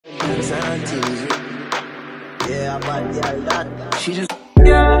dance and tease. Yeah, but yeah, that she just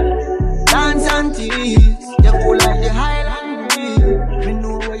dance and tease. You cool like the Highland breeze. We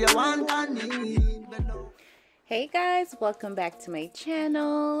know where you want and need. Hey guys, welcome back to my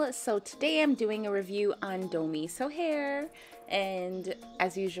channel. So today I'm doing a review on Domiso hair, and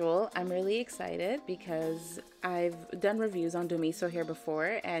as usual I'm really excited because I've done reviews on Domiso hair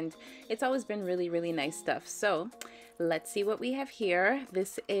before and it's always been really nice stuff. So let's see what we have here.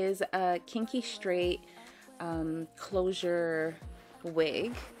 This is a Kinky straight closure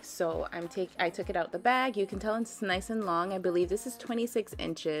wig. So I took it out the bag. You can tell it's nice and long. I believe this is 26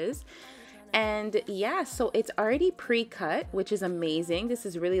 inches. And yeah, so it's already pre-cut, which is amazing. This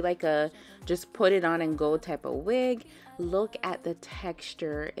is really like a just put it on and go type of wig. Look at the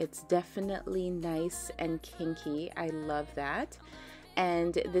texture. It's definitely nice and kinky. I love that.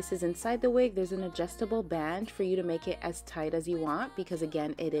 And this is inside the wig. There's an adjustable band for you to make it as tight as you want because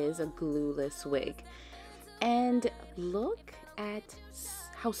again, it is a glueless wig. And look at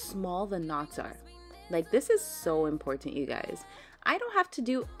how small the knots are. Like, this is so important, you guys. I don't have to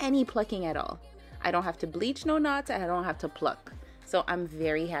do any plucking at all. I don't have to bleach no knots and I don't have to pluck. So I'm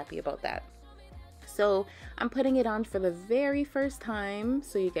very happy about that. So I'm putting it on for the very first time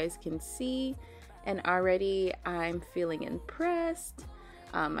so you guys can see, and already I'm feeling impressed.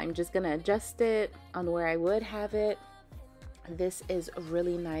 I'm just gonna adjust it on where I would have it. This is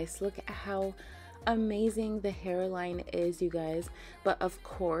really nice. Look at how amazing the hairline is, you guys. But of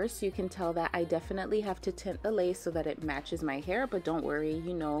course you can tell that I definitely have to tint the lace so that it matches my hair, but don't worry,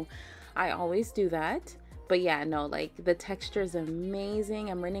 you know I always do that. But yeah, no, like the texture is amazing.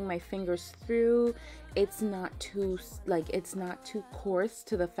 I'm running my fingers through. It's not too coarse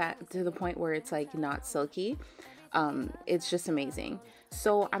to the point where it's like not silky. It's just amazing.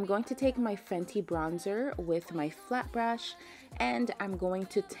 So I'm going to take my Fenty bronzer with my flat brush and I'm going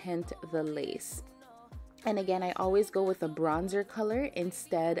to tint the lace. And again, I always go with a bronzer color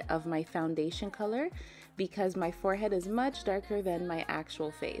instead of my foundation color because my forehead is much darker than my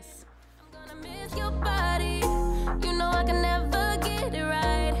actual face. Miss your body. You know I can never get it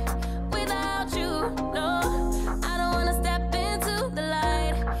right without you. No, I don't wanna step into the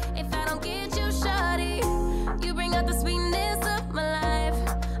light if I don't get you, shawty. You bring out the sweetness of my life.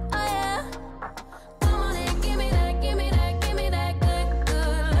 Oh yeah. Come on and give me that, give me that, give me that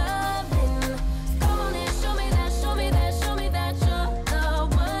good loving. Come on and show me that, show me that, show me that you're the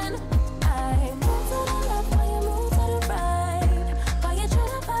one. I move to the left while you move to the right. While you try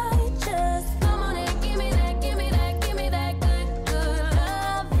to fight, just come on and give me that, give me that, give me that good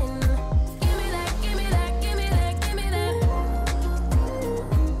loving. Give me that, give me that, give me that, give me that.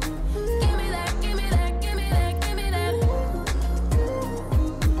 Give me that, give me that, give me that, give me that.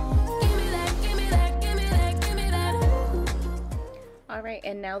 Give me that, give me that, give me that, give me that. All right,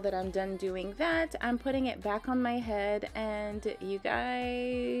 and now that I'm done doing that, I'm putting it back on my head, and you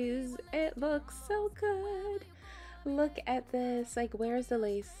guys, it looks so good. Look at this. Like, where's the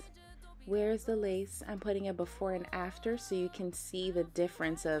lace? Where's the lace? I'm putting a before and after so you can see the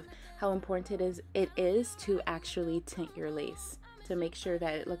difference of how important it is to actually tint your lace to make sure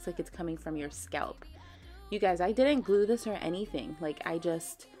that it looks like it's coming from your scalp. You guys, I didn't glue this or anything. Like, I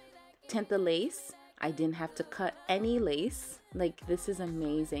just tint the lace. I didn't have to cut any lace. Like, this is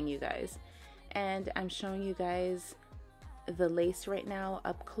amazing, you guys. And I'm showing you guys the lace right now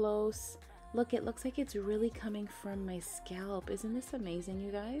up close. Look, it looks like it's really coming from my scalp. Isn't this amazing,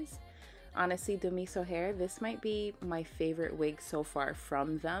 you guys? Honestly, Domiso hair, this might be my favorite wig so far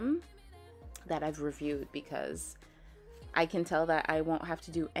from them that I've reviewed because I can tell that I won't have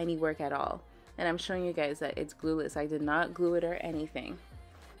to do any work at all. And I'm showing you guys that it's glueless. I did not glue it or anything.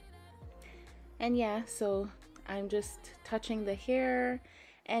 And yeah, so I'm just touching the hair,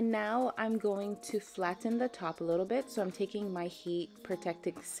 and now I'm going to flatten the top a little bit. So I'm taking my heat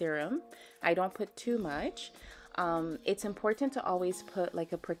protecting serum. I don't put too much. It's important to always put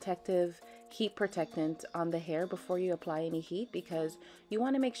like a protective heat protectant on the hair before you apply any heat because you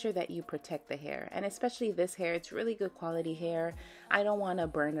want to make sure that you protect the hair. And especially this hair, it's really good quality hair. I don't want to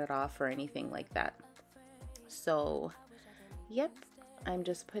burn it off or anything like that. So, yep. I'm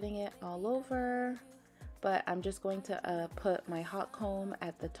just putting it all over, but I'm just going to put my hot comb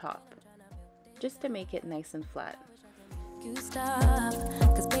at the top just to make it nice and flat. You stop,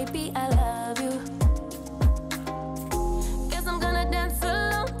 'cause baby I love you. Guess I'm gonna dance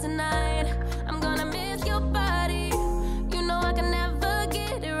alone tonight. I'm gonna miss your body. You know I can never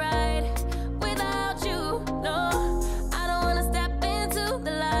get it right without you. No, I don't wanna step into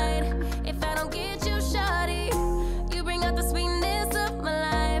the light if I don't get you, shawty. You bring out the sweetness of my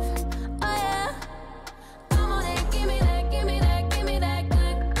life. Oh yeah. Come on and give me that, give me that, give me that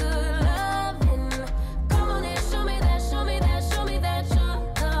good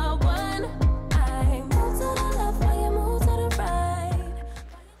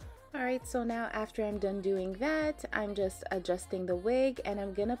so now after I'm done doing that, I'm just adjusting the wig, and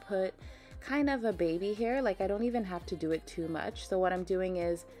I'm gonna put kind of a baby hair. Like, I don't even have to do it too much. So what I'm doing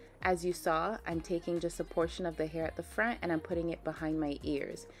is, as you saw, I'm taking just a portion of the hair at the front and I'm putting it behind my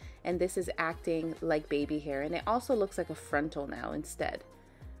ears, and this is acting like baby hair, and it also looks like a frontal now instead.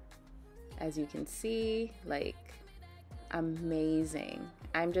 As you can see, like, amazing.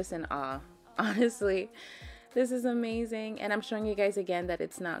 I'm just in awe. Honestly, this is amazing. And I'm showing you guys again that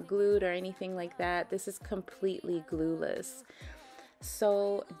it's not glued or anything like that. This is completely glueless.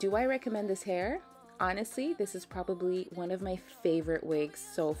 So do I recommend this hair? Honestly, this is probably one of my favorite wigs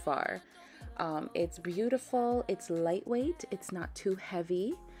so far. It's beautiful, it's lightweight, it's not too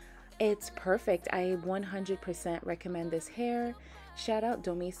heavy, it's perfect. I 100% recommend this hair. Shout out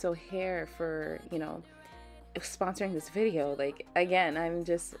Domiso hair for, you know, sponsoring this video. Like, again, I'm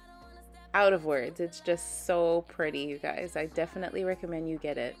just out of words. It's just so pretty, you guys. I definitely recommend you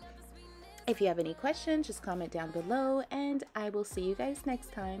get it. If you have any questions, just comment down below, and I will see you guys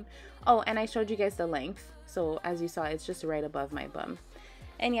next time. Oh, and I showed you guys the length. So as you saw, it's just right above my bum.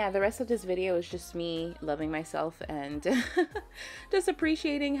 And yeah, the rest of this video is just me loving myself and just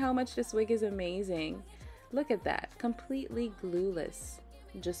appreciating how much this wig is amazing. Look at that, completely glueless.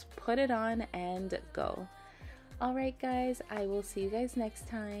 Just put it on and go. Alright guys, I will see you guys next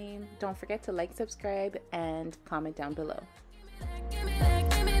time. Don't forget to like, subscribe, and comment down below. Give me that.